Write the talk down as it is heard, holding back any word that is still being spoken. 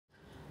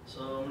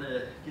So I'm going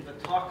to give a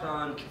talk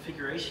on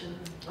configuration.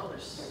 Oh,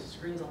 there's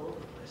screens all over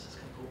the place. It's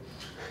kind of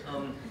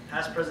cool.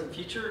 Past, present,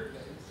 future.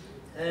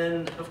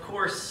 And of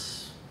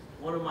course,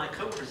 one of my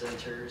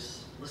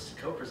co-presenters, listed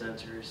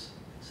co-presenters,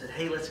 said,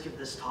 hey, let's give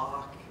this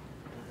talk.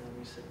 And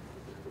we said,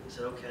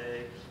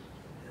 okay.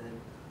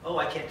 And oh,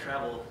 I can't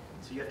travel,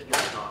 so you have to give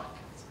a talk.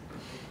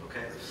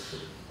 Okay.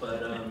 But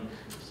so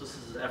this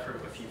is an effort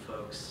of a few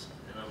folks,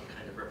 and I'm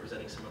kind of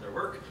representing some of their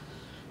work.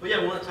 But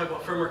yeah, we want to talk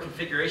about firmware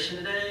configuration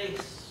today,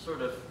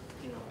 sort of,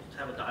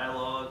 have a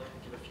dialogue,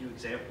 give a few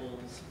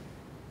examples,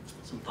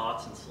 some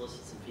thoughts, and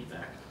solicit some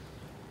feedback.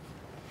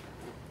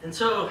 And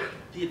so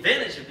the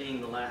advantage of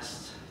being the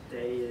last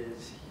day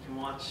is you can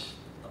watch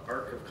the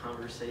arc of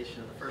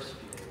conversation of the first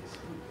few days.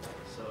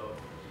 So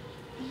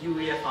the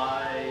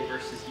UEFI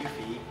versus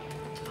UFI.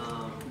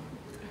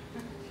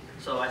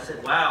 So I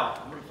said, wow,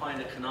 I'm going to find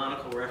a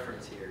canonical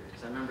reference here,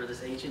 because I remember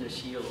this Agent of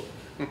S.H.I.E.L.D.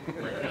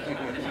 Like, if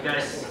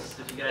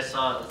you guys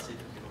saw it, let's see if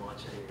we can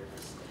watch it here,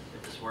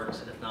 if this works,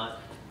 and if not,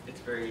 it's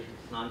very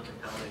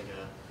non-compelling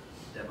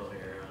demo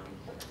here.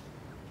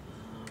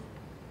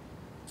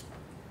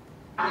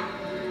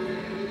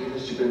 You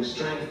must bring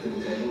strength to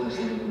the table, that's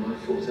not even my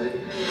forte.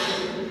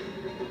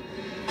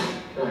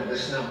 Right,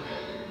 listen up.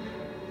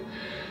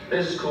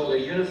 This is called a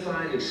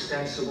Unified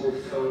Extensible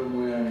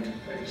Firmware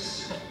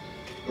Interface.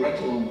 Right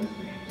along with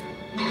me.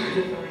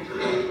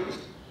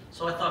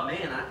 So I thought,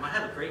 man, I might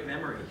have a great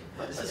memory.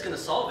 This is going to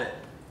solve it.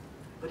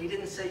 But he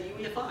didn't say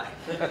UEFI.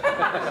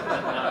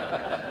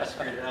 That's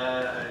weird.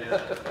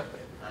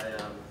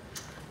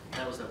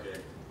 That was no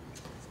good.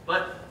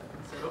 But I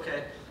said,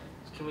 okay,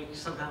 can we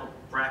somehow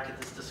bracket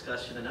this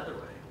discussion another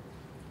way?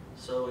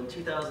 So in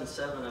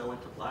 2007, I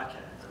went to Black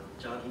Hat.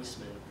 John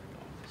Eastman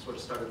sort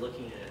of started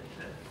looking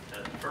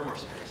at firmware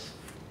space,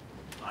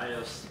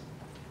 BIOS,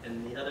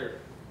 and the other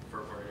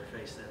firmware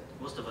interface that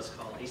most of us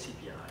call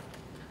ACPI.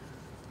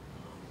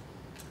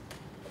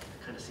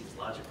 Kind of seems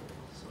logical.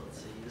 So let's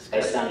see. This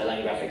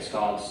standalone graphics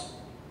cards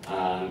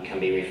can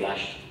be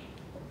reflashed.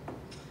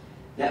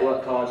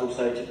 Network cards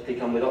also typically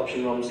come with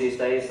option ROMs these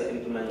days that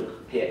implement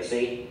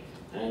PXE,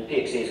 and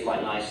PXE is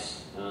quite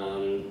nice.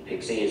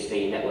 PXE is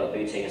the network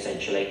booting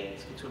essentially,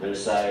 and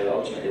so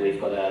ultimately we've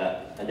got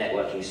a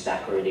networking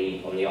stack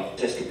already on the op.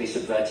 This could be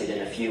subverted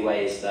in a few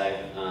ways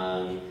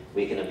though.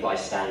 We can apply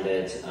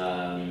standard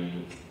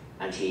standard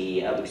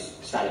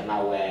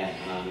malware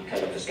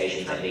code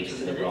obfuscation techniques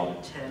to the ROM.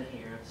 10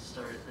 here.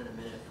 Start in a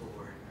minute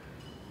for.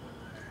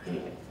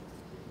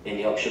 In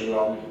the option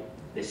ROM,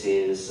 this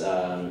is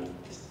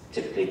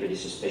typically pretty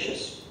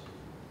suspicious.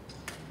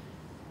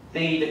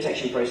 The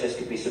detection process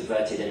could be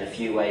subverted in a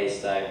few ways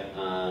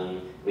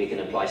though. We can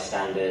apply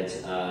standard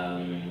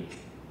standard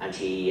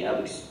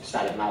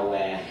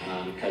malware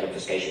code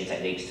obfuscation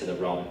techniques to the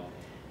ROM,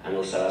 and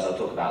also, as I'll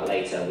talk about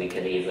later, we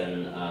can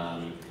even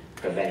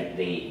prevent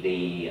the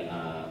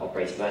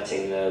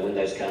subverting the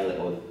Windows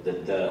kernel or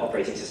the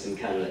operating system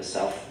kernel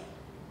itself.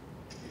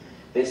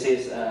 This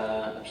is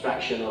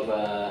abstraction of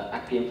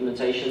ACPI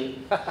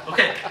implementation.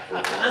 Okay,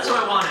 that's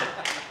what I wanted.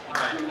 All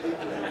right.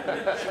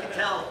 As you can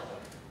tell,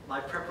 my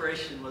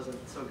preparation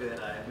wasn't so good.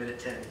 At minute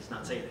 10, he's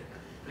not saying it,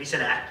 but he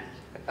said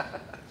ACPI.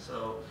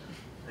 So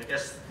I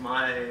guess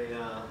my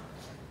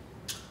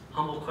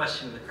humble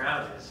question to the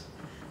crowd is,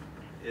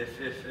 if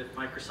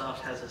Microsoft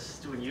has us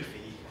doing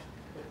UFI,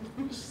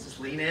 just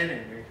lean in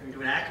and you're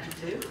doing ACPI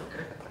too?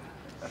 Okay.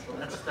 So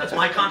that's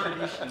my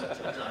contribution to the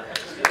dialogue.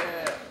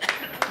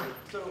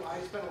 So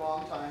I spent a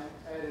long time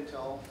at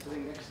Intel,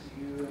 sitting next to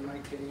you and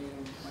Mike Kinney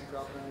and Mike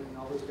Rothman and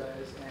all those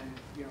guys, and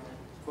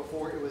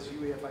before it was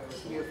UEFI, it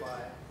was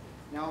EFI.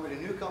 Now I'm at a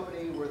new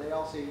company where they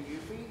all say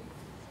UFI,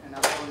 and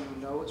I'm telling you,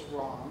 no, it's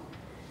wrong.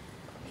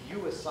 The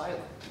U is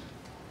silent.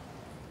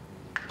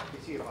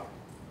 It's EFI.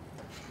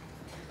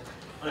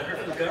 I heard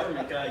from the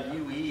government guy,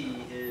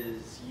 UE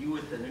is U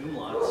with an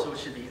umlaut, so it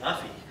should be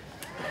UFI.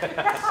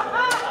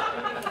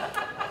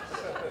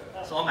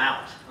 So I'm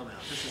out.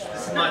 This is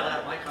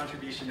my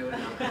contribution to it.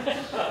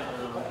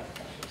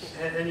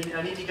 And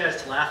I need you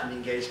guys to laugh and be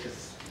engaged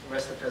because the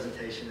rest of the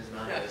presentation is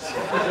not as.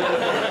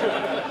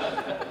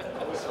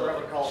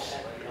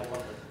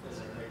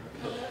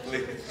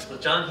 So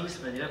John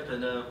Eastman, yep,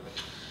 and I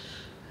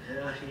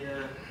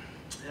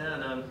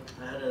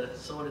had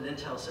someone at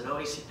Intel said, "Oh,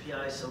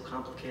 ACPI is so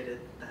complicated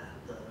that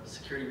the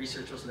security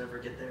researchers will never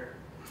get there."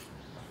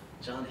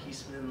 John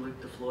Eastman, Luke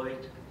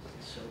DeFloyd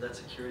showed that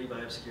security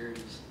by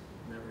obscurity is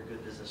never a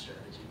good business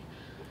strategy.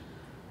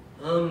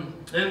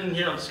 And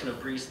yeah, I'm just going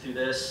to breeze through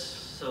this.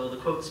 So the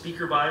quote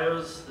speaker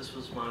bios, this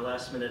was my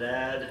last minute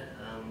ad.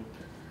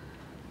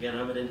 Again,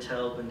 I'm at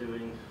Intel, been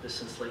doing this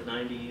since late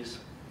 90s.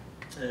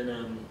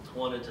 And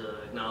wanted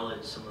to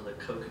acknowledge some of the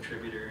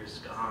co-contributors,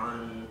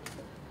 Gahan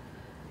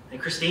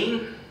and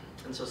Christine.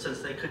 And so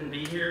since they couldn't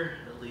be here,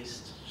 at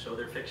least show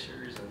their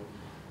pictures and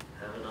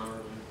have it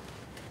on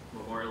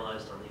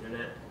memorialized on the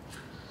internet.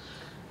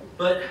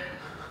 But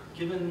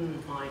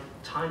given my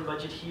time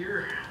budget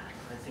here,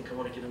 I think I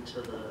want to get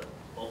into the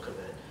bulk of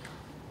it.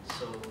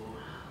 So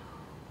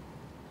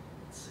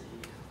let's see,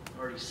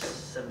 already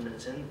 7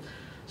 minutes in.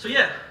 So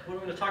yeah, what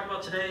we're going to talk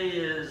about today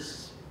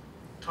is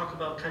talk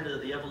about kind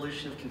of the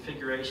evolution of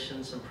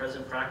configuration, some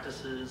present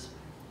practices,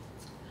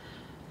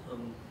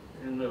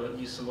 and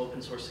use some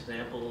open source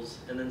examples,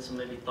 and then some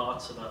maybe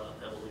thoughts about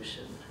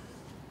evolution.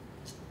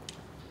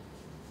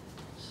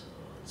 So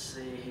let's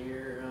see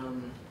here.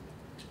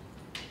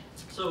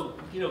 So,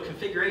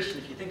 configuration,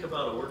 if you think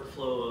about a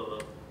workflow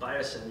of a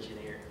BIOS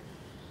engineer,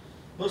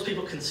 most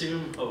people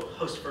consume,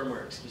 host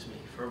firmware, excuse me,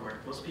 firmware.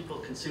 Most people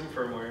consume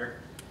firmware,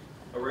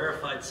 a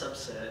rarefied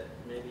subset,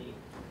 maybe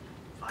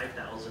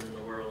 5,000 in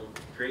the world,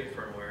 create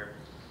firmware.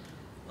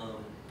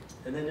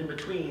 And then in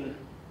between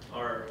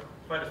are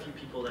quite a few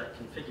people that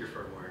configure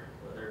firmware,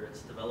 whether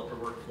it's developer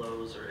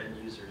workflows or end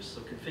users.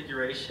 So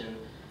configuration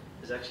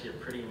is actually a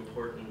pretty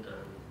important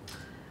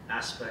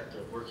aspect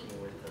of working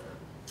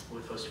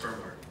with host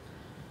firmware.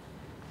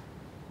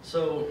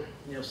 So,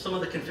 some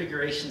of the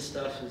configuration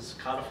stuff is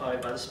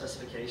codified by the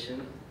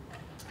specification,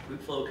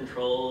 boot flow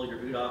control, your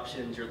boot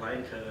options, your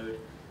line code,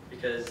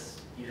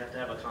 because you have to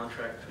have a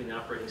contract between the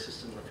operating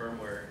system and the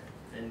firmware,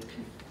 and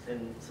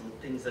some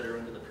things that are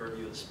under the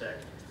purview of the spec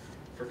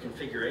for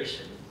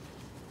configuration,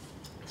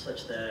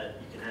 such that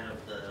you can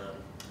have the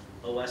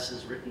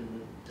OSs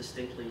written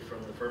distinctly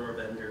from the firmware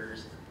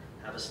vendors,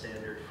 have a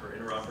standard for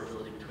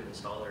interoperability between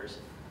installers.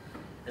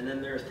 And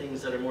then there are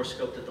things that are more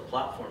scoped at the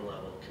platform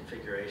level,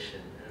 configuration.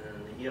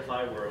 And in the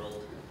EFI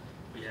world,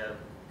 we have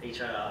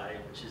HII,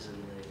 which is in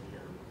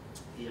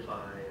the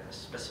EFI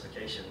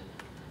specification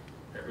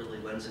that really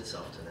lends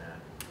itself to that.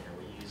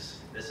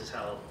 This is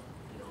how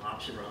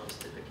option ROMs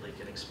typically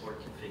can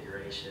export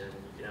configuration.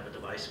 You can have a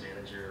device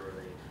manager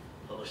where they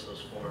publish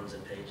those forms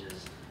and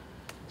pages.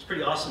 It's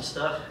pretty awesome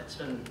stuff. It's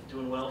been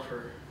doing well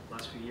for the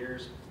last few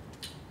years.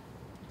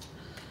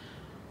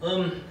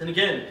 And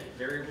again,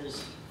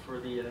 variables for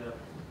the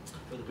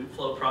boot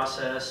flow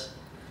process,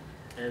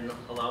 and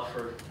allow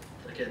for,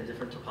 again,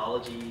 different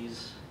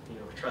topologies,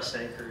 trust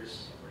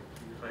anchors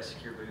like UEFI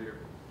secure boot or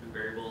boot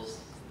variables.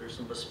 There's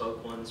some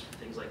bespoke ones for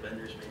things like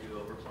vendors may do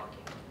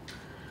overclocking.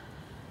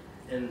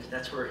 And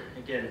that's where,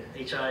 again,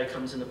 HI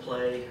comes into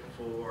play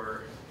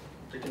for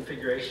the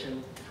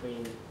configuration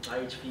between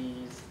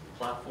IHVs. The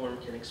platform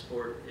can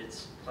export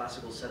its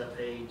classical setup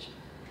page,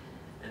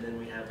 and then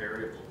we have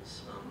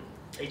variables.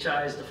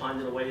 HI is defined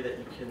in a way that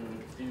you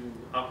can do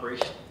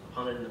operation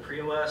upon it in the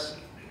pre-OS,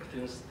 or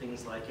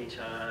things like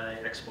HI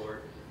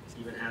export,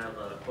 even have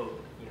a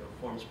quote,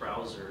 forms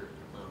browser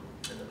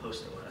in the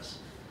post-OS.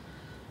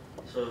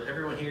 So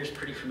everyone here is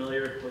pretty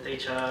familiar with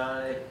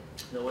HI,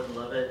 know it and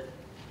love it.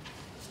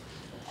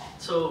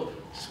 So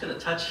just going to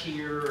touch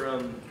here.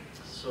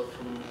 So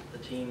from the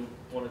team,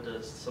 wanted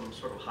to some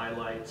sort of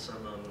highlight some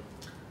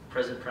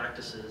present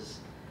practices,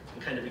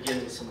 and kind of begin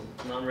with some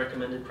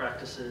non-recommended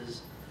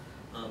practices,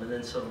 and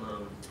then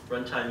some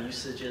runtime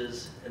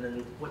usages, and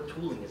then what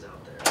tooling is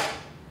out there.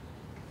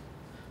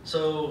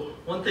 So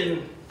one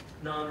thing,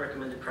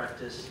 non-recommended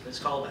practice, is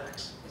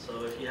callbacks.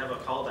 So if you have a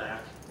callback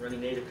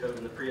running native code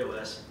in the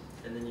pre-OS,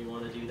 and then you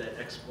want to do that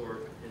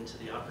export into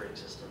the operating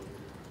system,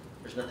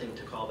 there's nothing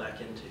to call back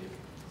into.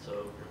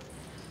 So,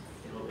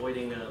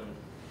 avoiding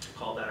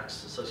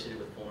callbacks associated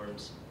with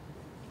forms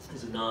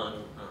is a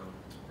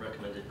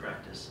non-recommended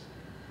practice.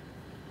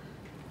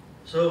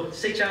 So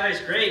HI is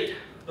great,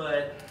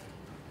 but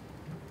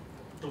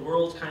the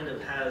world kind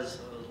of has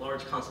a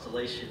large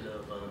constellation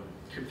of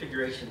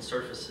configuration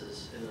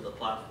surfaces into the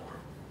platform.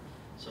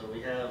 So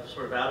we have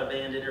sort of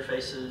out-of-band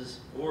interfaces,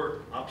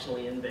 or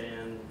optionally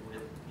in-band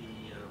with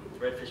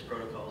the RedFish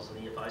protocols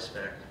and the EFI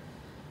spec.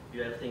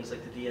 You have things like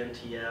the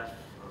DMTF,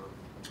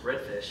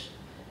 RedFish,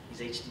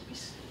 these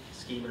HTTP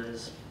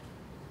schemas,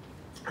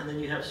 and then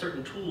you have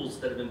certain tools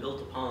that have been built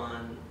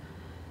upon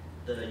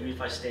the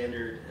UEFI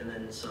standard, and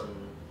then some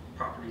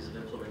properties of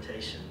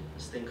implementation.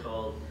 This thing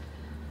called,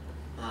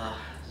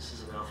 this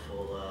is a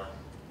mouthful,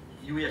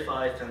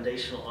 UEFI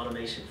Foundational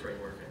Automation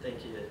Framework. I think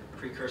the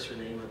precursor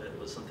name of it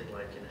was something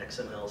like an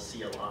XML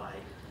CLI,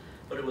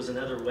 but it was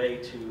another way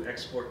to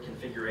export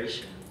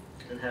configuration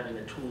and having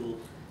a tool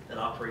that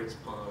operates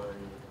upon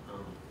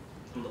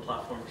from the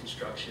platform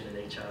construction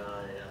and HI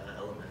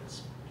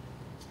elements.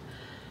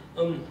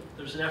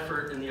 There's an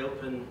effort in the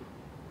open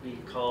we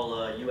call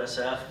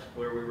USF,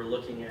 where we were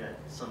looking at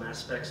some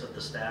aspects of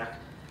the stack,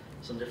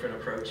 some different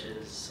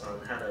approaches on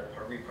how to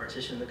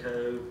repartition the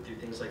code, do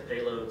things like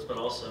payloads, but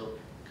also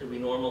could we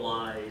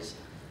normalize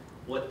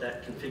what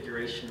that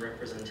configuration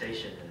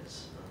representation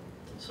is.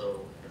 And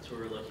so that's where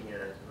we're looking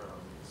at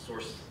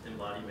source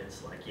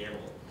embodiments like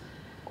YAML.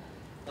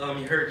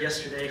 You heard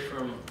yesterday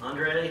from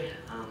Andre,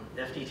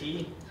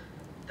 FTT.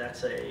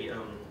 That's a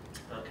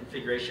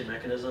configuration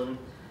mechanism.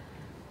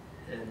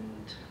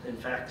 And in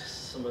fact,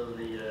 some of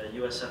the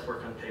USF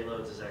work on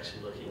payloads is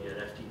actually looking at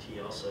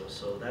FTT also.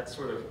 So that's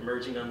sort of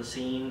emerging on the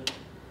scene.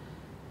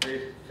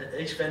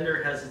 Each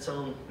vendor has its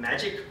own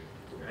magic,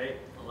 right?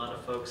 A lot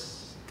of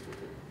folks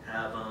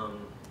have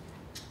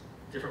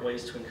different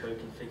ways to encode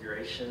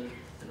configuration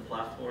in the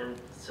platform,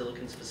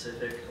 silicon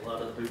specific. A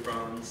lot of the boot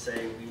ROMs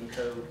say we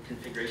encode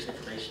configuration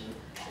information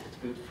if it's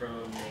boot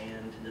from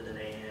NAND into the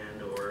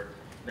NAND, or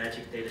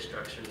magic data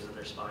structures in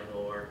their spinal,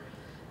 or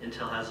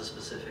Intel has a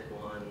specific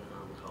one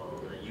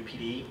called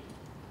UPD.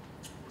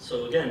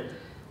 So again,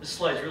 this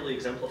slide's really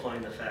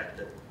exemplifying the fact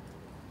that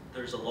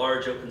there's a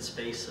large open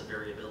space of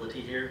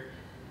variability here.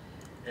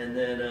 And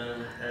then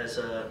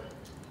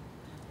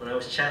when I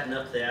was chatting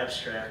up the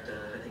abstract,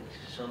 I think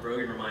Sean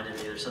Brogan reminded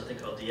me there's something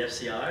called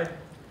DFCI.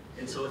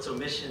 And so its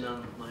omission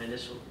on my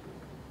initial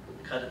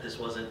cut at this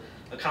wasn't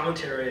a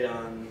commentary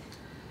on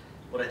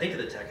what I think of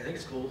the tech. I think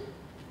it's cool.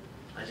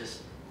 I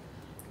just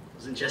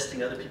was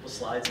ingesting other people's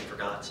slides and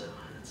forgot. So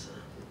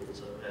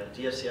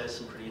DFCI is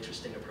some pretty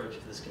interesting approach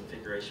to this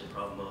configuration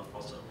problem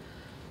also.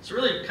 So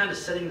really kind of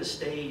setting the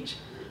stage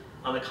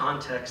on a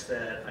context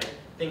that I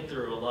think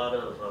there are a lot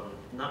of,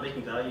 not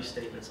making value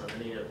statements on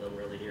any of them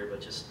really here,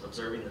 but just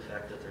observing the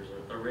fact that there's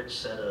a rich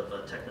set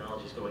of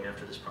technologies going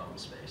after this problem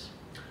space.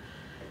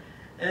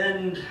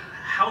 And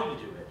how you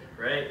do it,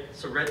 right?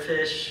 So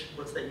RedFish,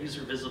 what's that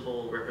user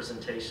visible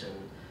representation?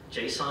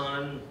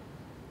 JSON,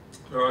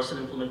 there are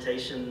some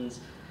implementations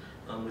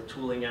with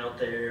tooling out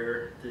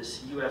there. This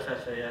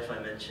UFFAF I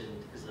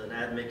mentioned is an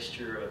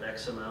admixture of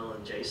XML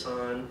and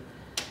JSON.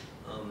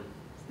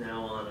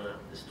 Now on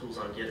this tool's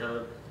on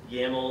GitHub.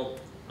 YAML,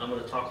 I'm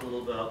going to talk a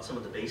little about some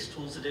of the base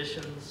tools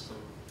additions, some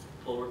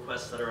pull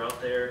requests that are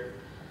out there,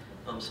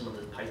 some of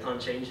the Python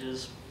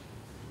changes,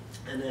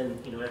 and then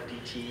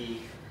FDT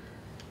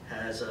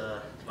has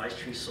device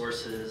tree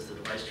sources, the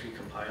device tree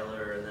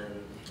compiler, and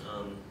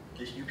then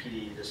this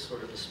UPD, this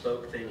sort of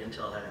bespoke thing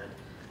Intel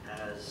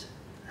has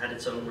had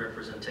its own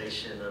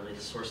representation at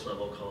the source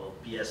level called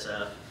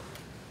BSF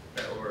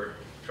that we're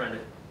trying to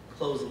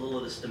close a little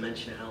of this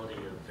dimensionality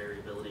of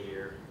variability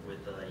here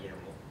with YAML.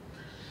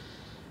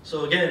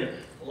 So again,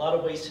 a lot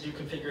of ways to do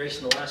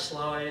configuration, the last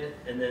slide,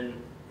 and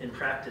then in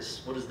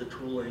practice, what is the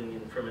tooling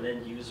from an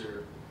end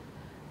user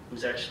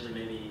who's actually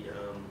maybe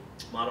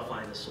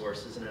modifying the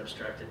source, isn't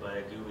abstracted by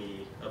a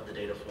GUI of the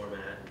data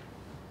format.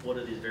 What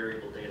are these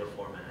variable data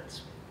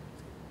formats?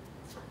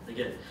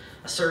 Again,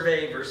 a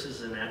survey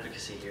versus an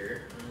advocacy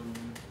here.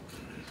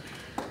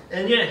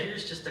 And yeah,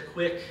 here's just a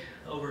quick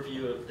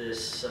overview of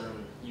this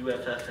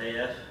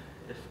UFFAF.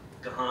 If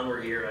Gahan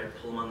were here, I'd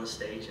pull him on the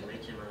stage and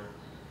make him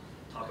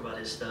talk about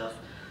his stuff.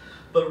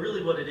 But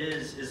really what it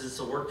is it's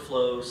a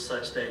workflow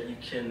such that you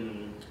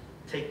can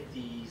take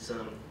these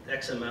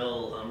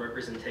XML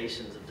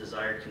representations of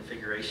desired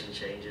configuration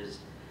changes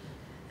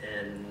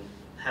and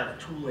have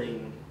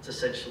tooling to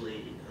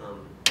essentially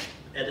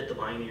edit the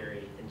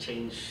binary and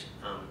change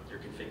your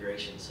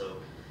configuration, so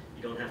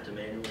you don't have to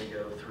manually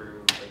go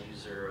through a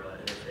user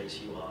interface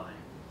UI.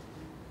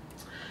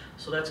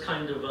 So that's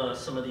kind of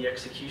some of the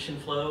execution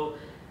flow.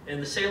 And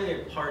the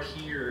salient part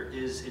here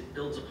is it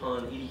builds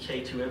upon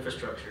EDK2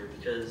 infrastructure,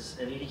 because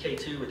in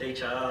EDK2 with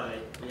HII,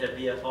 we have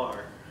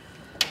VFR,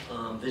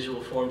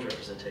 visual forms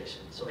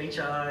representation. So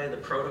HII, the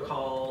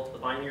protocol, the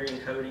binary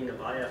encoding of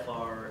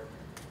IFR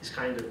is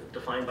kind of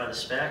defined by the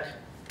spec,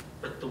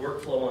 but the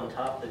workflow on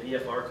top, the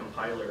VFR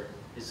compiler,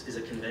 is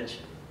a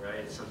convention, right?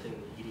 It's something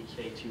the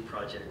EDK2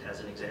 project has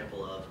an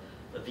example of.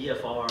 A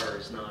VFR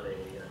is not a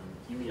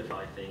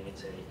UEFI thing,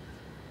 it's a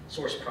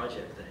source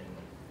project thing.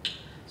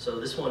 So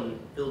this one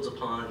builds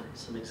upon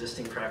some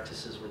existing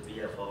practices with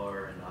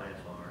VFR and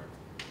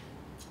IFR.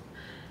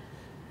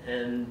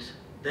 And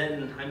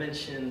then I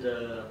mentioned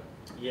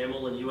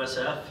YAML and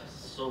USF.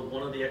 So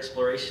one of the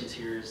explorations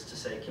here is to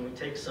say, can we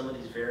take some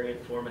of these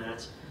variant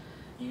formats,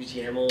 use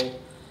YAML,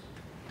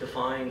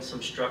 define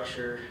some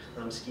structure,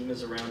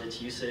 schemas around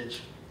its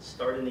usage,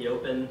 start in the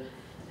open,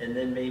 and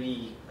then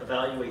maybe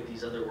evaluate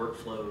these other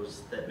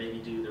workflows that maybe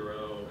do their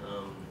own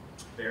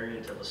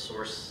variant of a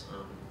source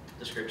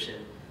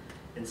description,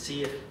 and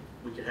see if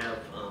we could have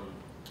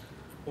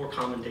more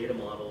common data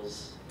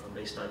models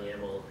based on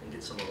YAML and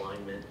get some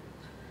alignment.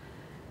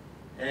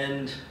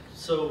 And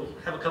so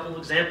have a couple of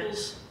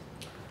examples.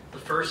 The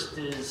first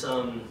is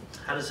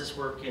how does this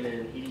work in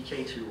an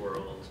EDK2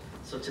 world?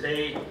 So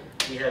today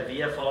we have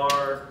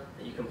VFR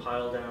that you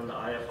compile down to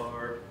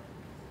IFR.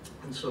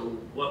 And so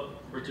what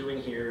we're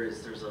doing here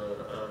is there's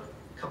a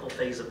couple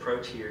phase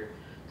approach here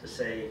to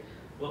say,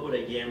 what would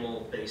a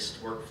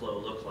YAML-based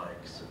workflow look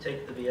like? So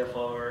take the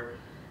VFR,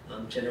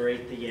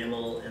 generate the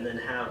YAML, and then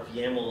have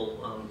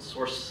YAML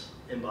source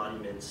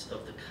embodiments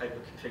of the type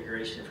of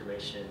configuration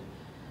information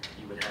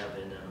you would have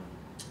in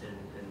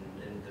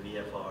the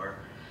VFR,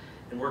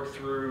 and work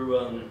through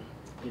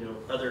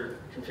other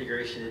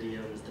configuration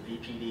idioms, the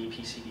VPD,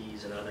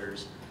 PCDs, and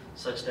others,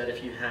 such that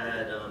if you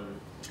had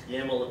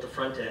YAML at the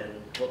front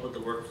end, what would the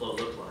workflow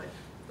look like?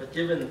 But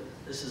given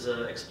this is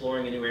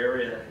exploring a new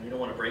area and you don't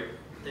want to break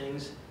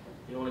things,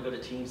 you don't want to go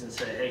to teams and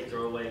say, hey,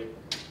 throw away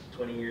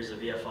 20 years of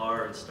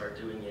VFR and start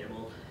doing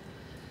YAML.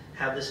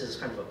 Have this as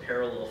kind of a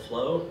parallel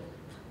flow.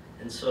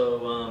 And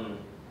so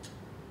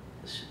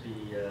this should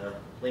be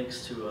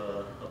links to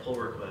a pull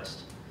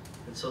request.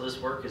 And so this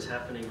work is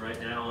happening right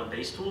now on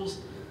base tools.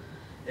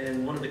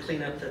 And one of the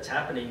cleanup that's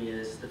happening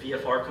is the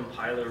VFR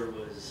compiler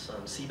was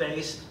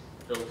C-based,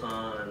 built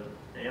on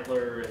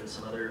Antler and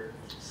some other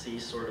C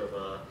sort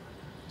of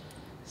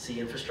C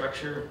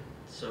infrastructure.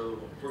 So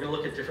we're going to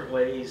look at different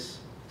ways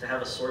to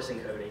have a source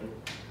encoding.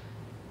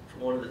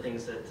 One of the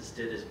things that this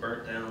did is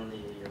burnt down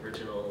the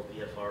original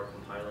VFR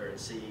compiler in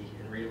C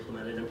and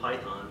re-implemented in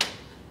Python,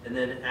 and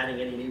then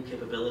adding any new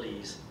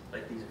capabilities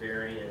like these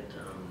variant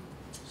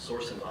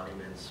source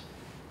embodiments,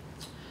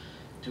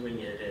 doing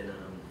it in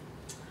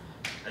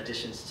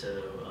additions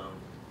to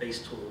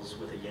base tools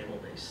with a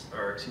YAML base,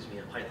 or excuse me,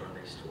 a Python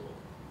based tool.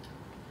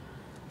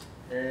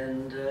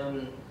 And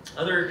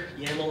other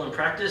YAML in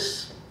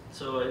practice.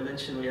 So I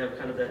mentioned we have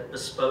kind of that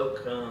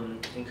bespoke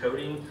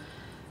encoding,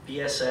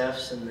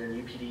 BSFs and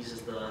then UPDs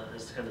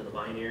is kind of the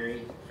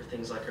binary for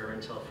things like our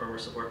Intel firmware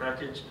support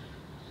package.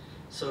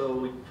 So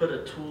we put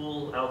a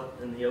tool out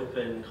in the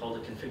open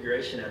called a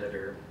configuration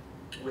editor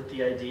with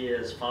the idea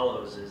as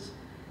follows: is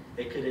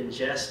it could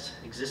ingest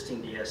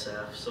existing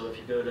BSF. So if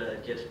you go to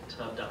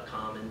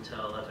github.com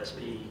Intel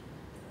FSP,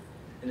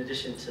 in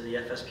addition to the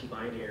FSP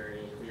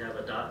binary, we have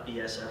a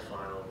 .bsf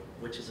file,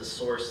 which is a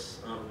source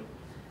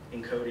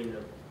encoding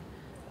of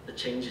the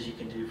changes you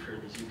can do for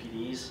these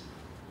UPDs.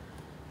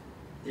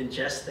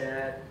 Ingest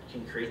that, you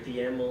can create the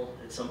YAML.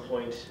 At some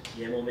point,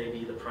 YAML may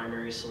be the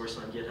primary source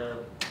on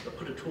GitHub, but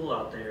put a tool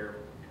out there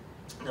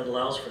that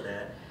allows for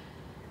that.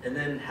 And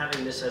then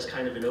having this as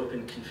kind of an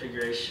open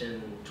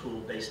configuration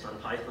tool based on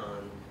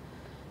Python,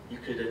 you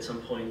could at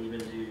some point even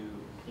do,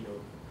 you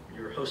know,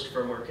 your host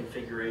firmware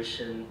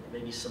configuration,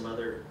 maybe some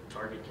other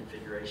target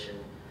configuration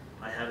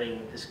by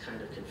having this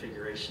kind of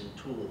configuration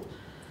tool.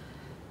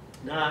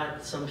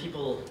 Not some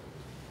people,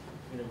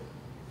 you know,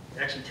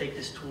 actually take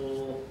this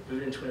tool,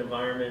 boot into an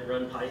environment,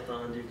 run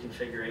Python, do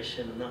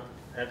configuration. I'm not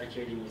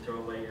advocating you throw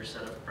away your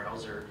setup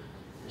browser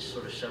and just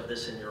sort of shove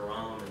this in your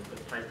ROM and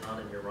put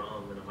Python in your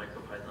ROM and a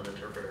MicroPython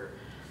interpreter.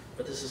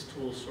 But this is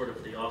tool sort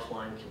of the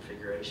offline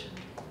configuration.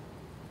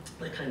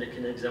 That kind of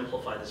can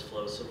exemplify this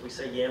flow. So if we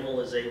say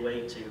YAML is a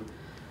way to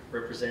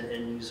represent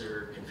end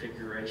user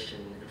configuration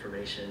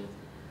information,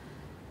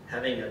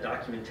 having a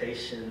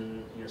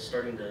documentation, you know,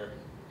 starting to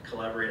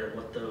collaborate on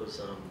what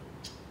those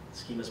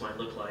schemas might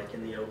look like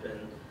in the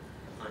open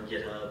on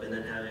GitHub, and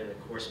then having a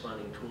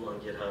corresponding tool on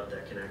GitHub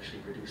that can actually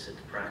reduce it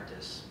to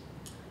practice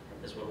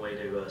is one way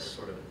to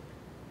sort of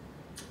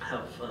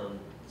have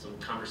some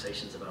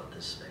conversations about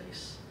this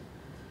space.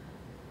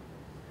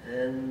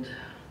 And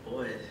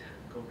boy,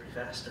 I'm going pretty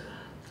fast.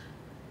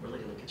 Really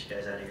gonna get you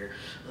guys out of here.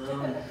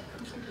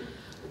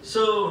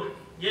 So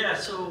yeah,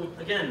 so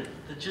again,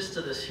 the gist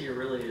of this here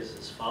really is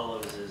as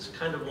follows: is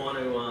kind of want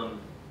to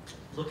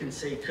look and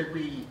say, could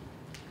we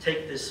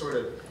take this sort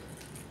of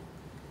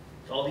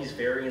all these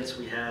variants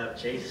we have,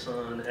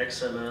 JSON,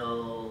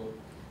 XML,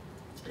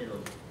 you know,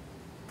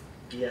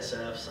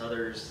 BSFs,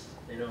 others,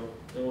 you know,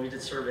 when we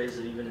did surveys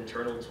of even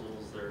internal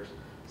tools, there's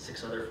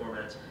 6 other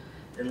formats,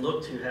 and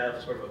look to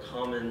have sort of a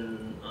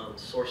common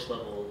source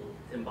level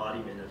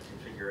embodiment of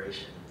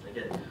configuration.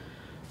 Again,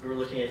 we were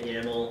looking at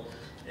YAML,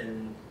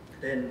 and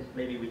then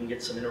maybe we can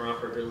get some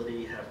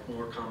interoperability, have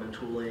more common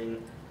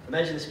tooling.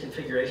 Imagine this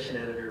configuration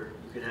editor.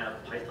 You could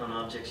have Python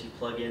objects you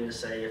plug in to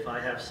say, if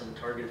I have some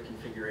targeted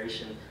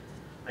configuration,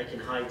 I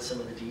can hide some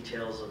of the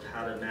details of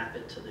how to map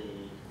it to the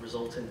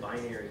resultant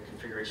binary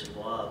configuration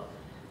blob,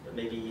 but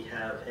maybe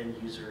have end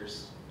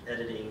users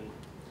editing,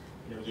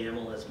 you know,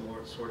 YAML as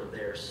more sort of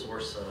their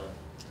source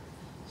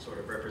sort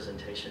of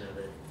representation of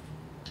it.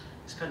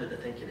 It's kind of the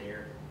thinking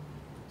here.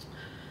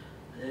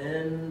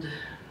 And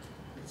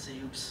let's see,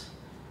 oops.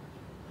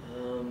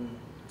 And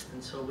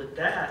so with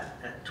that,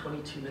 at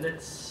 22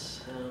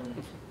 minutes,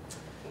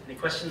 any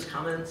questions,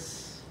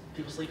 comments,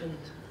 people sleeping?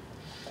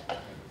 I'm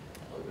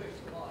going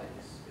to lie,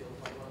 this feels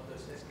like one of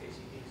those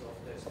SKCDs of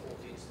there's 14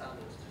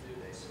 standards to do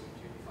this, so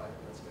we unify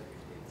them as a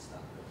 15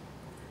 standard.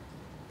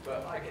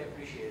 But I can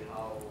appreciate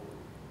how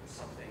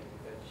something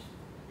that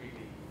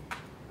really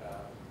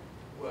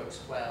works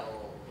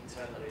well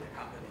internally in a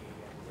company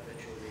and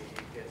eventually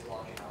gets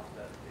large enough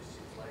that this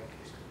seems like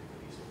this could be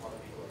released with other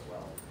people as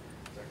well.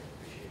 So I can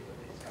appreciate where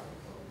it's coming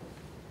from.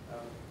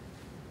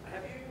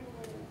 Have you,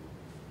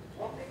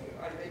 one thing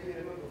I vaguely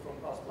remember from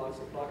past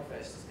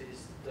Plugfest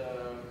is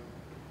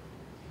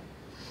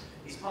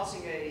is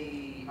passing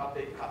a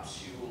update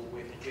capsule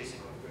with a JSON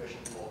conversion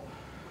blob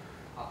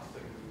up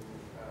through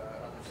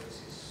random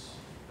services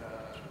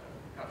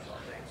capsule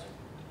update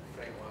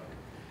framework.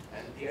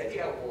 And the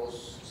idea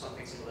was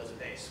something similar to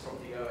this. From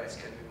the OS,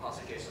 can we pass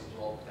a JSON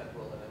blob that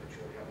will then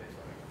eventually update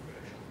for a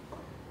conversion?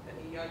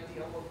 Any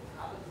idea what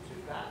happened to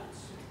that?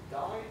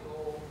 Died,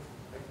 or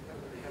I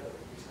haven't really heard of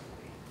it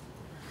recently?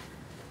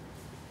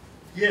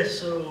 Yes,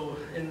 so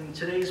in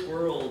today's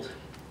world,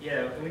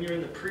 yeah, when you're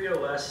in the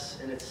pre-OS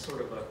and it's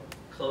sort of a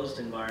closed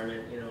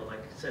environment, you know, like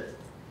I said,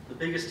 the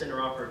biggest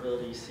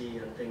interoperability you see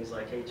in things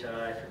like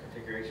HII for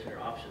configuration or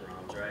option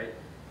ROMs, right?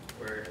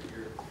 Where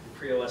your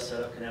pre-OS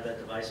setup can have that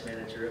device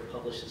manager, it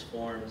publishes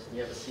forms, and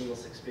you have a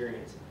seamless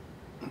experience.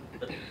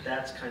 But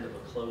that's kind of a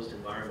closed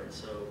environment.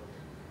 So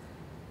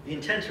the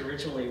intent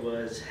originally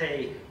was,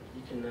 hey,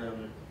 you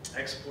can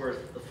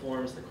export the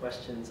forms, the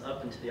questions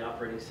up into the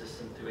operating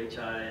system through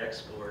HII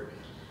export,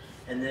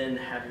 and then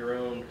have your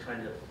own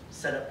kind of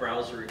setup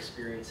browser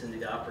experience into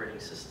the operating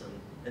system.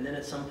 And then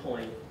at some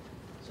point,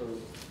 So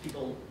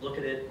people look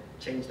at it,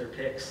 change their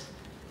picks,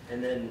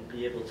 and then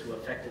be able to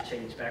affect the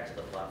change back to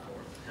the platform,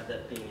 have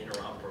that being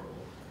interoperable.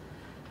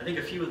 I think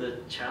a few of the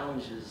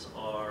challenges is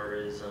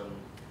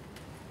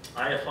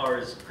IFR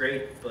is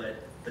great, but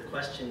the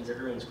questions,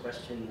 everyone's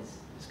questions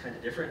is kind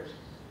of different.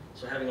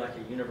 So having like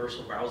a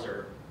universal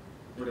browser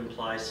would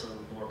imply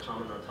some more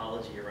common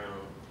ontology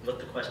around what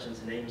the questions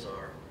and names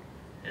are.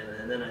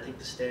 And then I think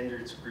the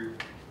standards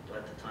group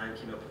at the time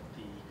came up with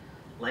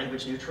the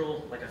language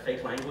neutral, like a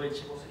fake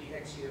language. Was it the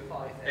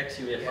XUFI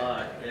thing?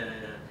 XUFI, yeah.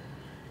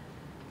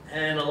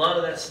 And a lot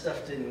of that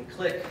stuff didn't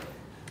click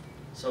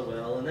so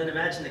well. And then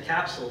imagine the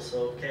capsule.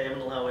 So, okay, I'm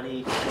going to allow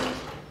any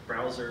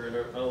browser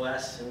and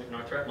OS, and in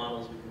our threat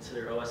models, we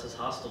consider OS as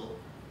hostile,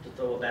 to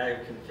throw a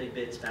bag of config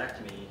bits back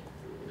to me.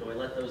 Do I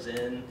let those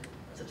in?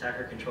 That's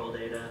attacker control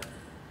data.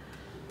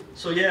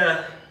 So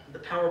yeah, the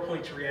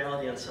PowerPoint to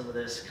reality on some of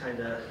this kind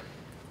of,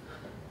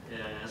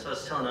 yeah, so I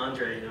was telling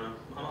Andre, you know,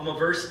 I'm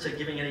averse to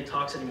giving any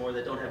talks anymore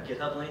that don't have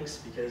GitHub links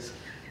because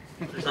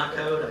there's not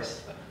code.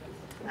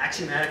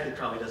 Axiomatically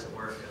probably doesn't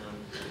work.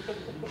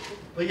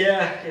 But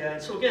yeah,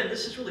 so again,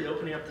 this is really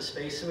opening up the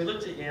space, and we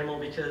looked at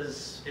YAML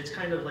because it's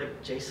kind of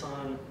like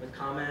JSON with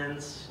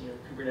comments. You know,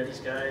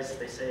 Kubernetes guys,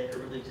 they say are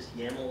really just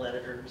YAML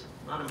editors,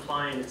 not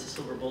implying it's a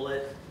silver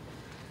bullet.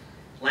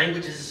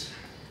 Languages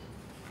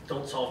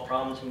don't solve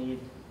problems. You need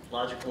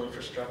logical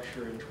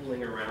infrastructure and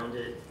tooling around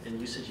it, and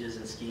usages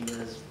and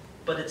schemas.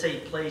 But it's a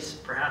place,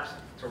 perhaps,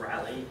 to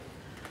rally.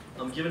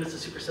 Given it's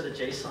a superset of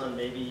JSON,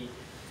 maybe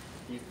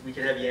we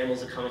could have YAML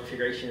as a common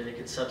configuration, and it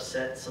could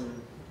subset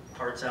some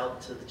parts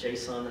out to the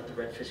JSON that the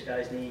RedFish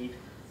guys need,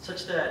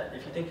 such that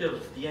if you think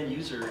of the end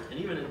user, and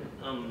even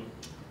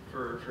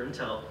for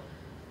Intel,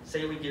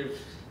 say we give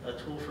a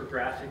tool for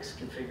graphics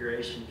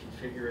configuring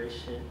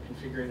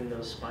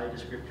those SPI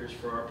descriptors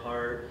for our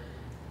part,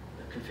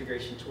 a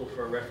configuration tool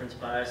for our reference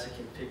bias, a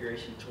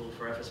configuration tool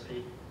for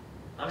FSP.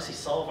 Obviously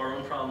solve our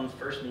own problems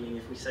first, meaning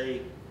if we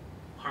say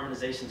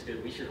harmonization is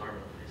good, we should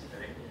harmonize,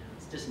 right? You know,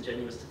 it's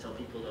disingenuous to tell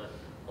people to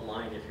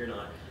align if you're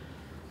not.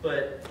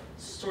 But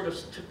sort of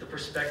took the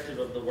perspective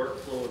of the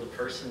workflow of the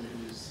person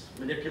who's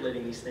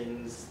manipulating these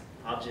things,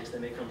 objects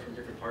that may come from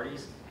different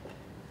parties,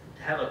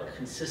 to have a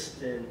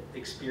consistent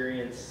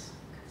experience,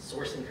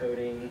 source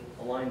encoding,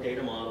 align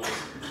data models,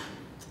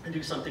 and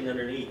do something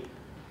underneath.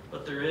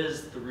 But there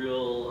is the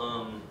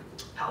real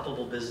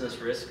palpable business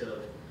risk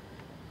of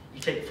you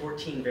take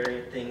 14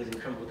 variant things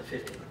and come up with a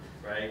 15th,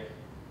 right?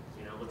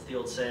 You know, what's the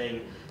old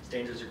saying?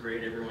 Standards are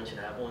great, everyone should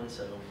have one.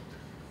 So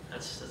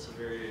that's a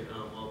very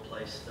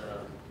well-placed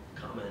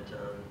comment.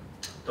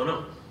 Don't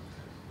know,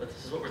 but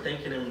this is what we're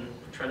thinking, and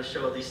we're trying to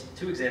show at least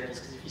two examples,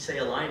 because if you say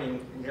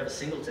aligning and you have a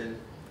singleton,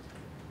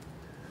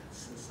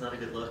 it's not a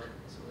good look.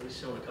 So we're just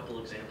showing a couple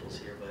examples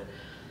here, but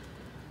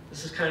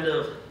this is kind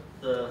of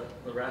the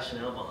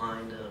rationale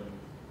behind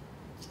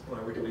why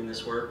we're doing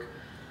this work.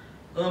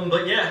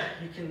 But yeah,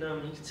 you can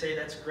say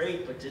that's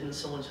great, but didn't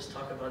someone just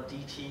talk about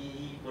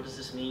DT? What does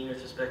this mean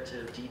with respect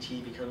to if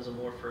DT becomes a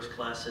more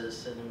first-class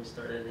citizen and we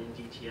start editing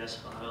DTS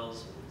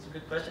files? It's a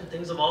good question.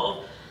 Things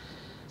evolve.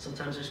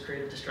 Sometimes there's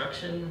creative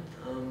destruction.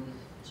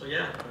 So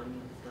yeah,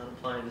 I'm not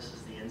implying this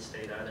is the end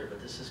state either, but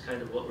this is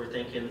kind of what we're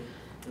thinking.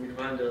 And we'd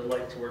kind of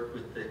like to work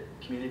with the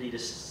community to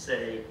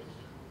say,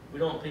 we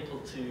don't want people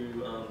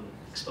to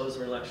expose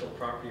their intellectual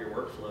property or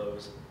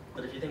workflows,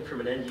 but if you think from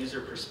an end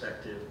user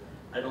perspective,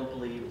 I don't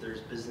believe there's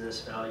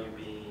business value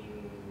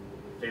being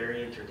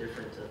variant or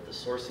different of the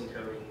source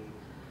encoding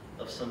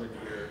of some of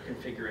your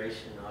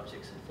configuration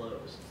objects and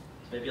flows.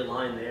 So maybe a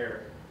line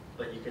there,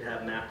 but you could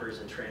have mappers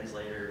and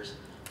translators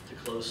to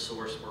closed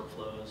source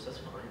workflows. That's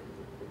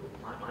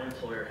fine. My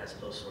employer has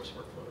closed source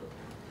workflows.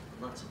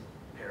 I'm not some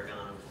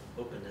paragon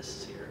of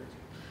openness here.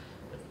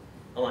 But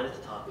a line at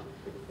the top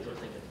is what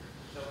I'm thinking.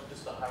 No,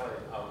 just to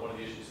highlight one of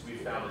the issues we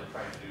found in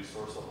trying to do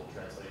source level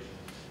translation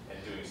and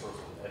doing source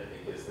level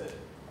editing is that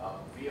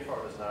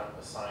VFR does not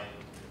assign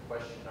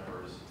question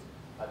numbers,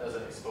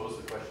 doesn't expose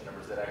the question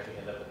numbers that actually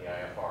end up in the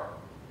IFR.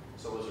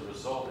 So as a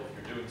result, if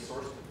you're doing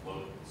source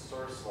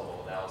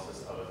level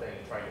analysis of a thing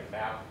and trying to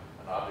map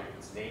an object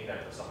that's named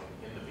after something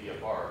in the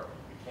VFR,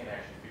 you can't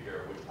actually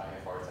figure out which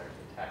IFR it's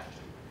actually attached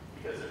to.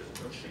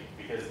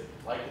 Because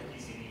like the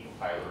PCD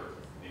compiler,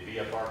 the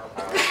VFR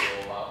compiler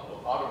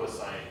will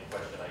auto-assign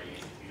question IDs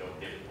if you don't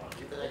give it one.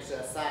 You can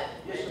actually assign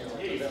it.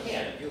 Yeah, you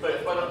can.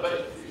 But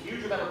a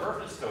huge amount of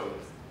reference code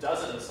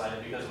doesn't assign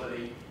it because when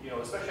they,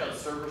 especially on the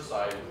server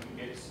side, when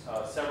you get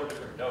several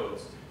different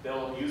nodes,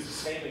 they'll use the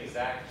same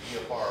exact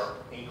VFR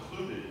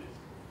included,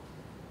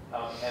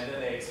 and then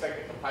they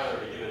expect the compiler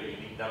to give it a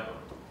unique number.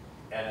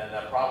 And then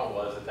that problem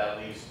was that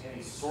leaves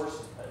any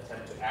source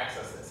attempt to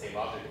access that same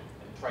object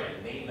and try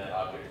to name that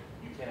object,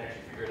 you can't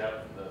actually figure it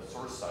out from the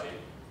source side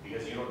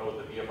because you don't know what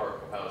the VFR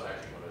compiler is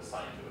actually going to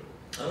assign to it.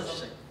 Oh,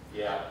 interesting.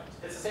 Yeah,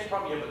 it's the same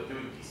problem you have with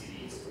doing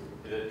PCDs.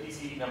 The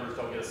PCD numbers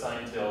don't get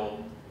assigned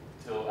till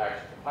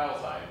actually compile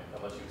time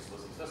unless you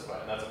explicitly specify,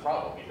 and that's a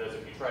problem because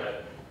if you try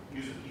to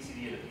use the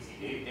PCD in the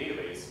PCD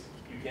database,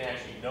 you can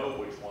actually know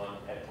which one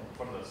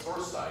from the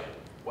source side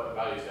what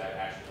values that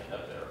actually end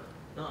up there.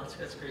 No,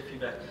 that's great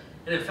feedback.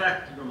 And in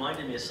fact, you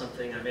reminded me of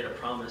something. I made a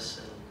promise,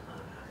 and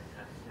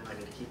I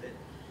need to keep it.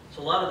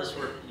 So a lot of this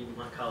work, even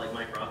my colleague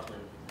Mike Rothman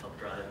helped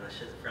drive, and I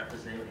should have wrapped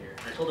his name in here.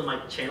 I told him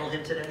I'd channel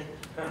him today.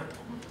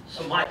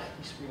 So Mike,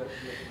 you screwed up.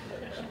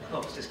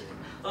 Oh, just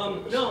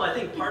kidding. No, I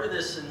think part of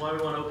this and why we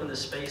want to open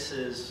this space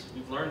is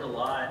we've learned a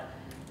lot,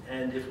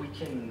 and if we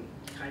can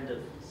kind of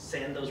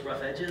sand those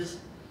rough edges,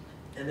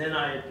 and then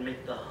I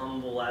make the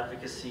humble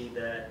advocacy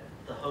that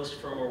the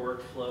host firmware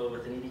workflow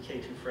with an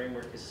EDK2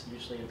 framework is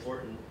hugely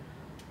important,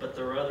 but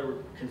there are other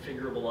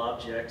configurable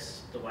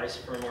objects, device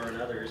firmware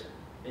and others,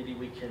 maybe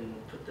we can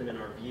put them in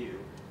our view.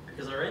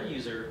 Because our end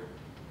user,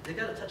 they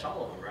got to touch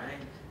all of them, right?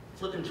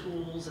 Flipping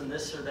tools and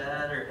this or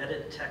that, or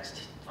edit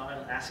text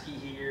file, ASCII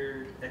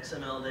here,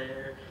 XML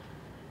there,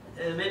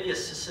 and maybe a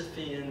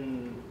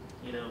Sisyphean,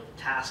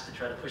 task to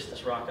try to push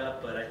this rock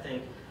up, but I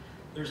think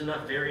there's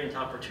enough variant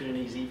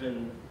opportunities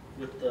even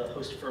with the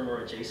host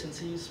firmware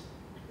adjacencies,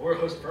 or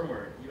host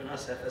firmware, even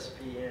us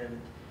FSP and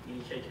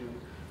EDK2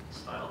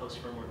 style host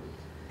firmware,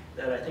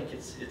 that I think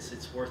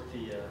it's worth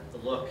the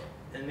look.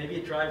 And maybe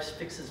it drives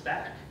fixes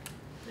back.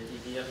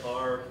 Maybe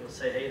VFR, you'll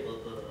say, hey,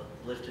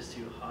 the lift is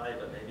too high,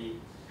 but maybe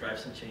drive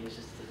some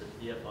changes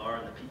to the VFR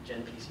and the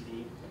Gen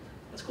PCD.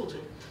 That's cool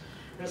too.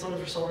 And as long as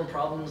we're solving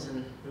problems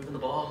and moving the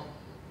ball,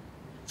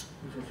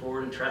 moving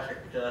forward in traffic.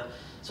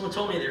 Someone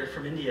told me they're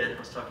from India, I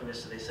was talking to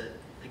yesterday, said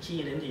the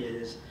key in India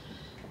is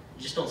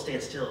you just don't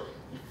stand still.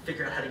 You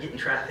figure out how to get in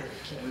traffic,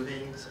 keep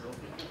moving, so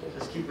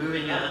just keep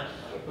moving,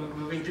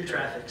 moving through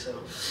traffic, so.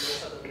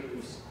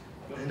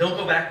 And don't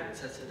go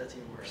backwards, that's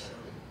even worse. So.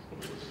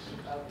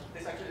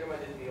 This actually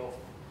reminded me of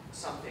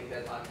something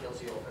that I'm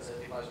guilty of as a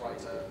device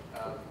writer.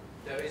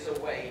 There is a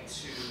way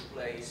to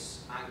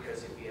place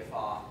anchors in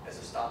VFR as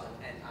a start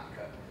and end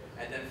anchor,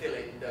 and then fill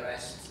in the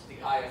rest, the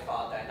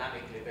IFR,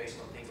 dynamically based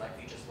on things like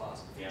feature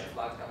flags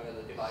coming on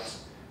the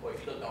device. Or if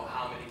you don't know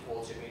how many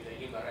ports you need to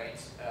enumerate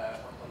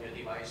on your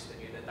device, then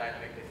you then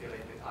dynamically fill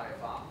it with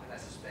IFR, and I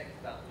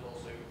suspect that will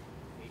also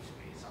need to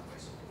be in some way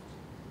supported.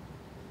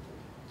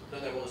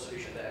 Don't know what the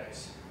solution there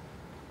is.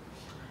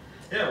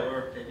 Yeah,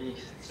 or maybe...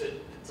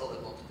 It's all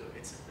that not to do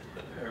it.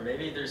 Or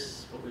maybe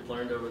there's what we've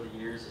learned over the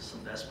years is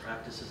some best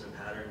practices and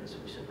patterns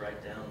we should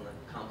write down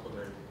that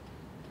complement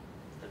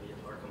the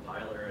VFR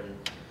compiler.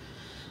 And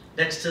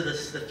next to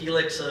this, the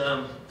Felix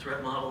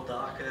threat model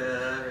doc,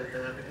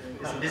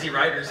 some busy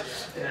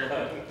writers.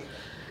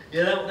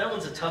 Yeah, that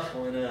one's a tough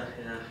one.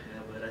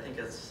 But I think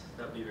that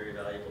would be very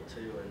valuable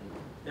too.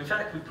 And in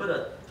fact, we put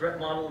a threat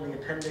model in the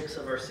appendix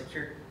of our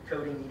secure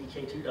coding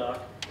EDK2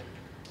 doc,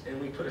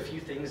 and we put a few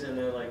things in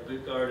there like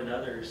BootGuard and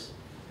others,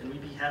 and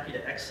we'd be happy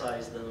to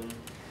excise them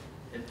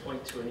and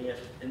point to an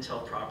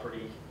Intel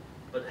property,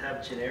 but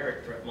have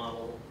generic threat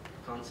model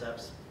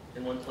concepts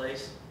in one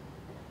place,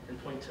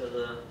 and point to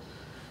the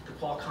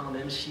Qualcomm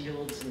M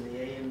shields and the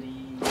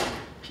AMD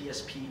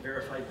PSP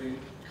verified boot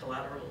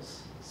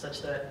collaterals,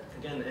 such that,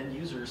 again, end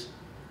users,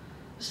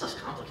 this stuff's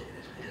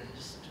complicated, man.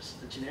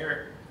 Just the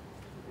generic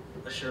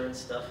assurance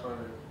stuff on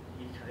an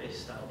EDK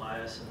style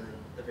bias and then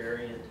the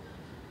variant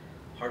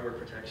hardware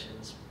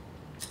protections.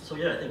 So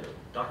yeah, I think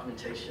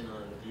documentation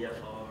on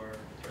VFR,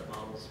 threat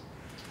models,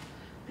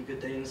 be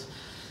good things.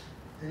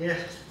 And yeah,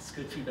 it's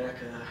good feedback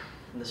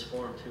from this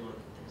forum too on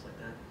things like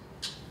that.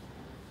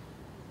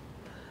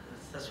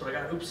 That's what I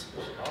got. Oops.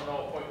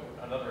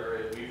 Another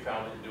area we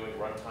found in doing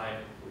runtime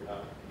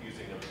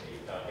using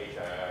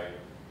HII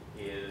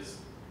is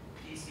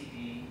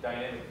PCD,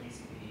 dynamic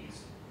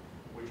PCDs,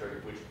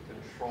 which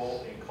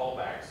control in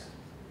callbacks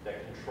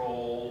that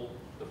control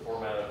the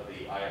format of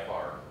the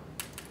IFR.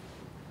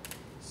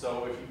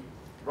 So if you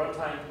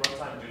runtime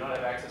do not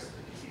have access to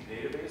the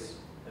PCD database,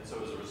 and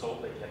so as a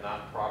result they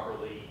cannot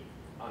properly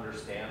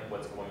understand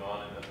what's going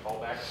on in the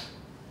callback.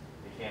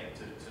 They can't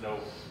to know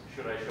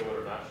should I show it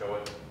or not show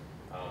it.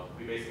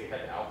 We basically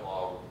had to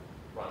outlaw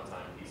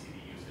runtime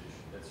PCD usage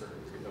in certain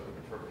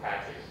for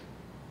patching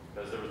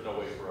because there was no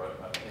way for an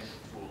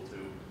tool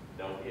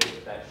to know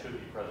if that should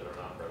be present or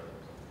not present.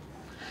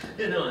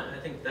 Yeah, no, I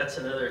think that's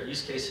another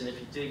use case, and if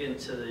you dig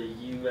into the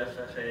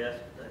UFFAF,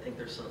 I think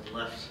there's some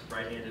left,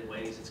 right-handed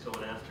ways it's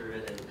going after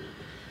it, and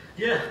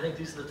yeah, I think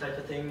these are the type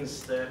of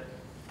things that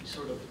you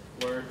sort of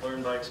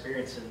learn by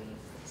experience, and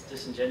it's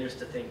disingenuous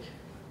to think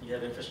you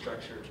have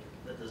infrastructure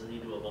that doesn't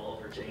need to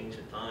evolve or change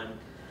in time.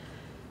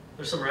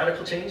 There's some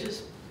radical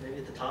changes, maybe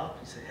at the top,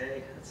 you say,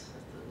 hey,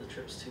 the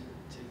trip's too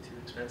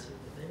expensive,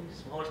 but maybe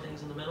smaller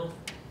things in the middle,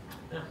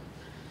 yeah.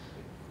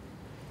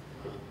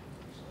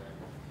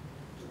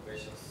 Two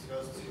questions.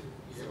 First,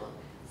 easy one.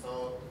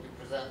 So you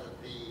presented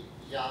the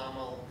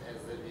YAML as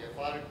the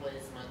VFR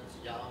replacement,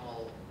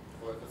 YAML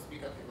for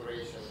FSP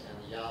configuration,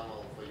 and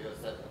YAML for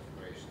USF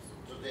configuration.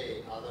 So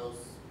today, are those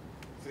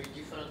three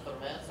different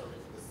formats, or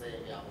is it the same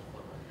YAML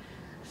format?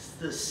 It's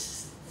the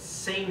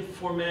same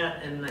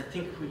format, and I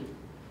think we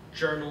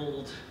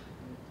journaled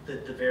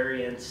the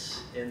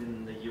variants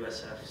in the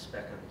USF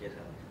spec on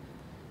GitHub.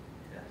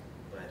 Yeah,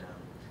 but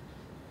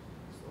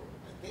so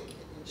I think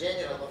in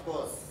general, of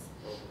course,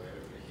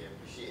 we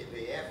appreciate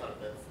the effort.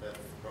 That's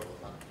probably.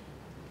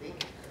 I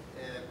think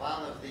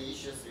one of the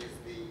issues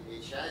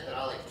HII, there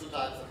are like two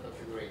types of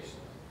configuration.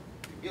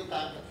 The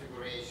build-time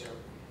configuration,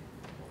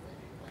 or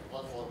maybe like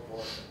platform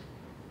portion,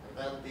 and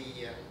then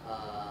the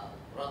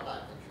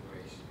runtime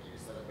configuration, maybe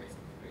setup-based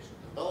configuration.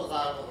 And those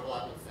are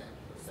overlapping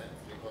sense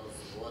because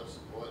what is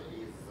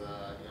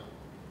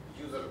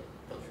user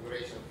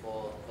configuration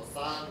for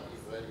some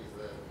is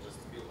just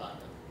build-time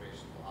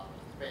configuration for others,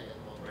 depending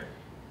on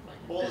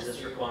like policy business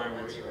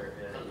requirements or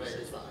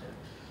usage, design.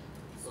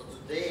 So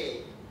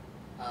today,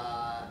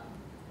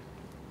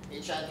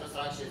 HI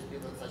infrastructure is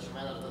built in such a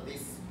manner that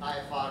this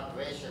IFR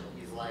question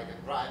is like a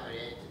primary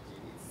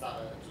entity. It's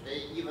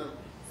today even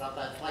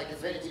sometimes, like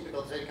it's very typical,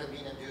 it's very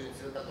convenient during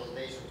silicon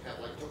validation to have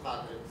like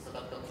 200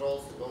 setup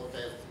controls to go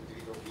test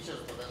individual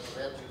features, but then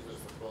for end users,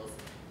 of course,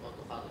 not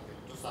 200,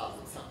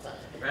 2,000 sometimes.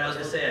 Right, I was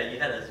gonna say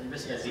you're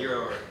missing a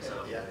zero or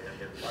so. Yeah.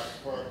 But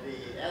for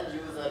the end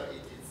user,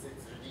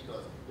 it's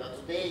ridiculous. But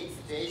today, the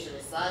situation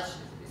is such,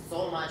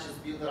 so much is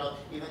built around.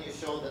 Even you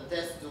show the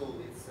test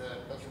tool, its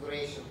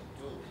configuration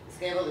tool, it's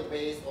heavily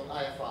based on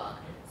IFR.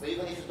 So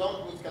even if you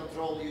don't need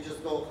control, you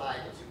just go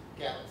hide it. You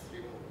can't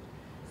remove it.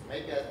 So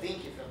maybe I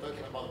think if you're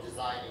talking about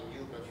designing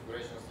new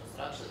configuration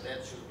infrastructure,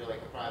 that should be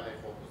like a primary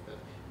focus. That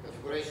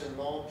configuration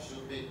node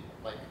should be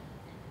like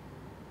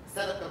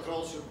setup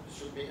control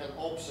should be an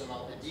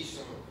optional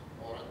addition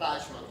or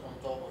attachment on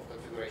top of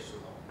configuration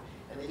node.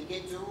 And in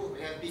K2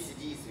 we have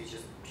BCDs, which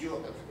is pure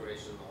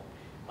configuration node.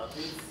 But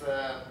it's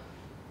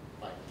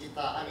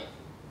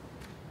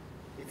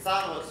it's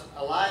somewhat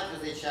aligned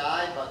with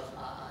HII, but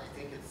I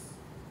think it's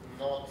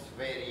not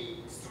very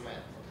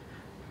instrumental.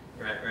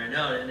 Right.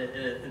 No,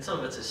 and some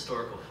of it's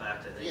historical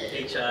fact. I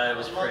think Yeah, HI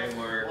was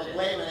framework. Not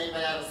blaming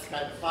anybody else,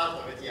 kind of part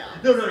of it, yeah.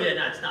 No,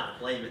 it's not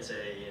blame. It's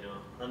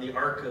on the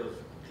arc of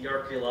the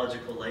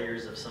archaeological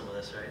layers of some of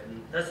this, right?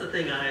 And that's the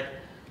thing I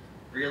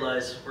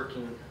realized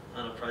working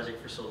on a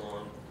project for so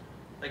long.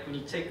 Like when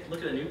you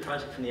look at a new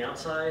project from the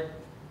outside,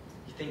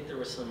 you think there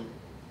was some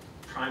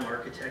prime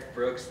architect,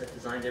 Brooks, that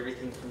designed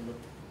everything from the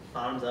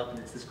bottoms up and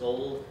it's this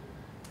gold.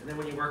 And then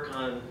when you work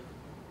on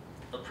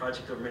a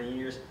project over many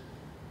years,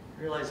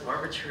 you realize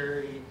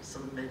arbitrary,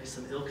 maybe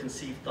some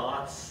ill-conceived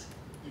thoughts,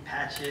 you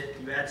patch it,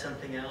 you add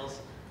something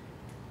else.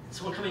 And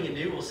someone coming in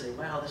new will say,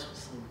 wow, this was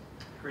some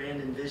grand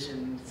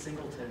envisioned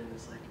singleton. And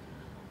it's like,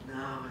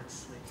 no,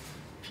 it's like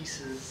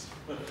pieces.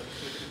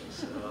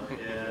 So,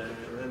 yeah,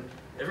 and then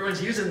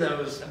everyone's using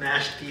those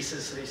mashed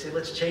pieces, so you say,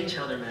 let's change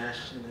how they're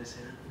mashed. And they say,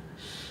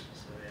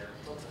 so yeah.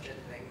 Don't touch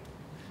anything.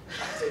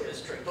 I say this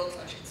string, don't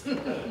touch it.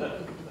 Yeah.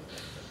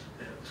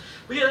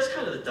 Well, yeah, that's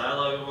kind of the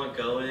dialogue I want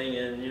going,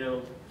 and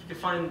you can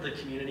find the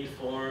community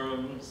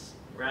forums,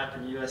 wrap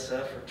in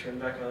USF or turn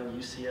back on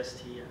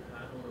UCST. I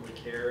don't really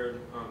care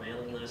on a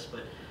mailing list,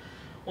 but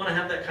I want to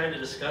have that kind of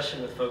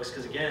discussion with folks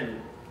because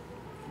again,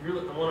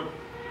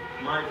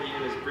 my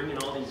view is bring in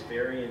all these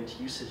variant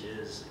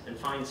usages and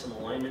find some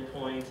alignment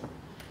point,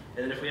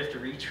 and then if we have to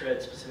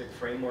retread specific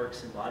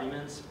frameworks,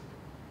 embodiments,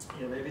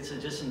 maybe it's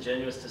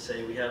disingenuous to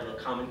say we have a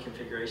common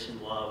configuration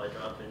blob. I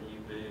drop in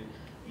uboot,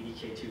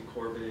 EDK2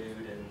 core boot,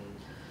 and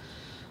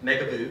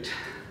mega boot.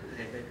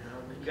 Hey,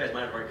 you guys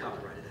might have already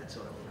copyrighted that,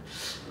 so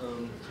I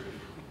don't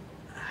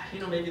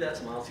know. Maybe that's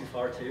a mile too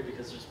far too,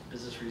 because there's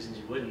business reasons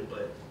you wouldn't,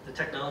 but the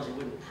technology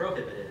wouldn't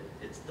prohibit it.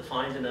 It's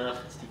defined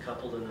enough, it's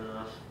decoupled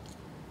enough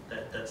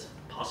that that's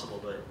possible,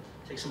 but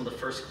take some of the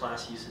first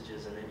class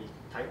usages and maybe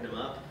tighten them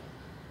up.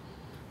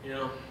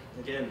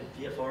 Again,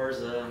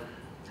 VFR's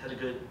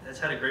has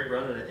had a great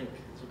run, and I think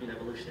this would be an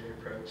evolutionary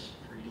approach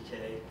for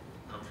EDK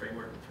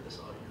framework for this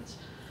audience.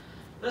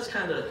 That's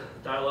kind of the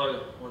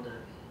dialogue I wanted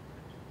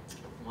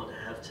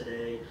to have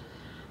today.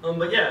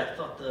 But yeah, I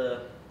thought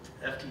the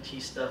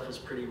FTT stuff was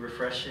pretty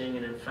refreshing,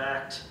 and in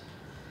fact,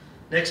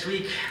 next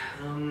week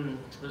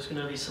there's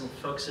going to be some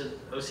folks at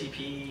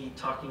OCP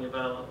talking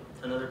about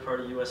another part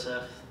of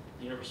USF,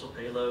 the universal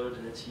payload,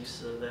 and its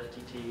use of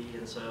FTT,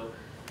 and so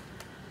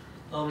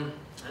I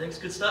think it's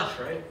good stuff,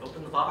 right?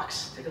 Open the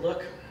box, take a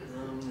look.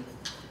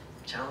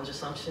 Challenge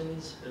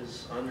assumptions,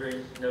 as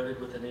Andre noted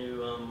with the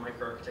new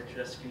microarchitecture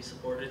that's to be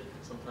supported.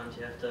 Sometimes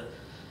you have to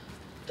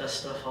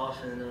dust stuff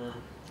off and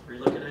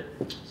relook at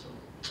it. So,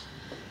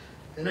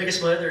 and I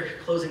guess my other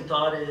closing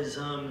thought is,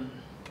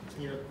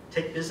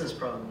 take business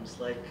problems.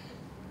 Like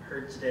I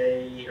heard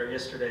today or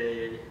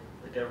yesterday,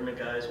 the government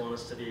guys want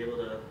us to be able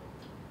to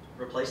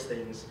replace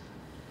things.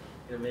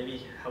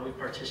 Maybe how we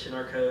partition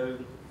our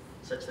code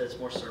such that it's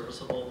more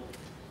serviceable.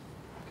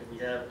 Could we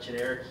have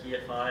generic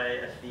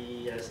UEFI,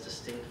 FE as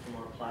distinct from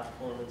our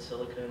platform and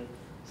silicon,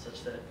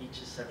 such that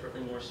each is separately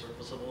more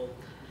serviceable?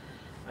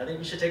 I think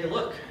we should take a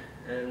look.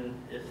 And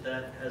if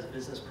that has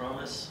business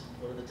promise,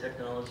 what are the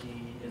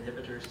technology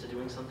inhibitors to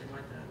doing something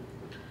like that?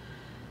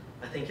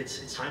 I think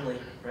it's timely,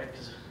 right?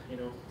 Because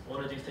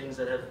want to do things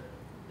that have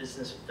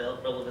business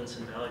relevance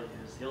and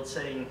values. The old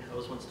saying I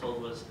was once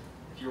told was,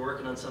 if you're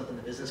working on something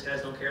the business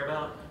guys don't care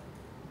about,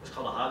 it's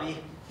called a hobby.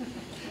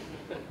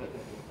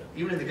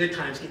 Even in the good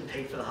times, getting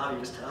paid for the hobby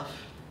was tough.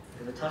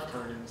 In the tough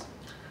times,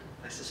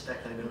 I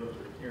suspect I know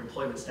your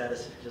employment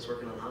status if you're just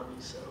working on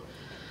hobbies. So,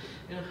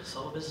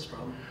 solve a business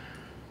problem.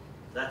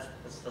 That's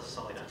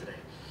all I got today.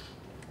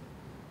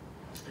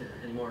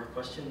 Any more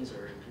questions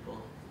or people?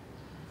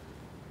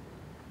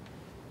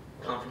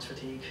 Conference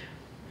fatigue?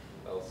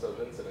 Well, so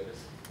Vincent, I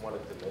just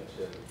wanted to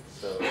mention,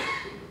 so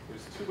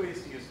there's two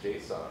ways to use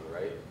JSON,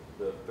 right?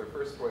 The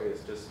first way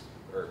is just,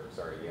 or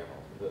sorry,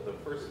 YAML. The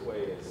first way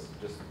is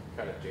just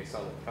kind of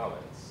JSON with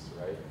comments,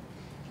 right?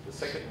 The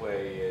second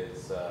way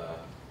is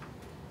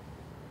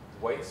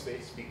white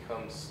space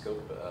becomes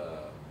scope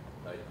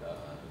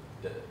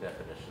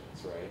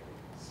definitions, right?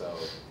 So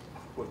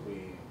would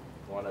we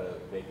want to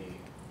maybe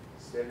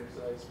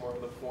standardize more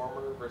of the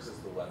former versus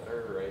the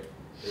latter, right?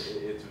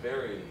 It's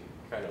very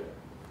kind of,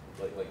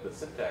 like the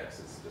syntax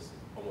is just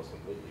almost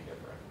completely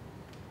different,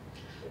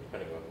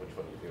 depending on which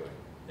one you're doing.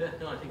 Yeah,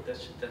 no, I think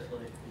that should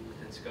definitely be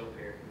within scope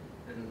here.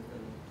 And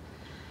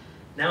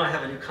now I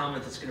have a new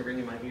comment that's going to ring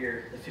in my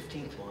ear, the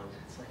 15th one.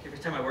 It's like every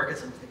time I work at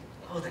something,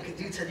 oh, that good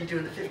dude said you're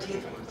doing the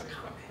 15th one. It's like,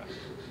 oh, man.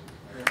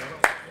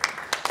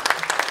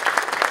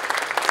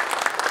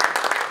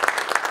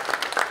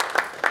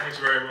 Thanks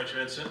very much,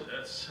 Vincent.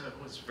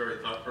 That was very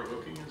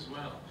thought-provoking as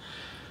well.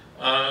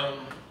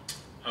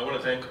 I want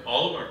to thank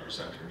all of our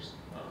presenters.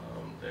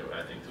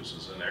 I think this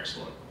was an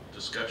excellent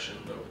discussion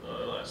over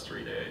the last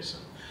 3 days,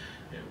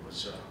 and it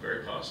was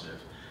very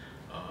positive.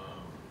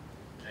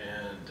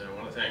 And I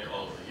want to thank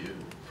all of you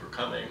for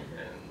coming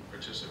and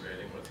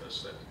participating with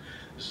us.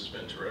 This has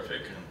been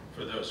terrific, and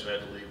for those who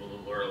had to leave a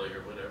little early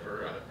or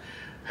whatever,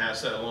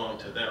 pass that along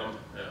to them,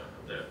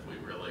 that we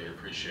really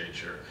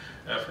appreciate your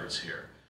efforts here.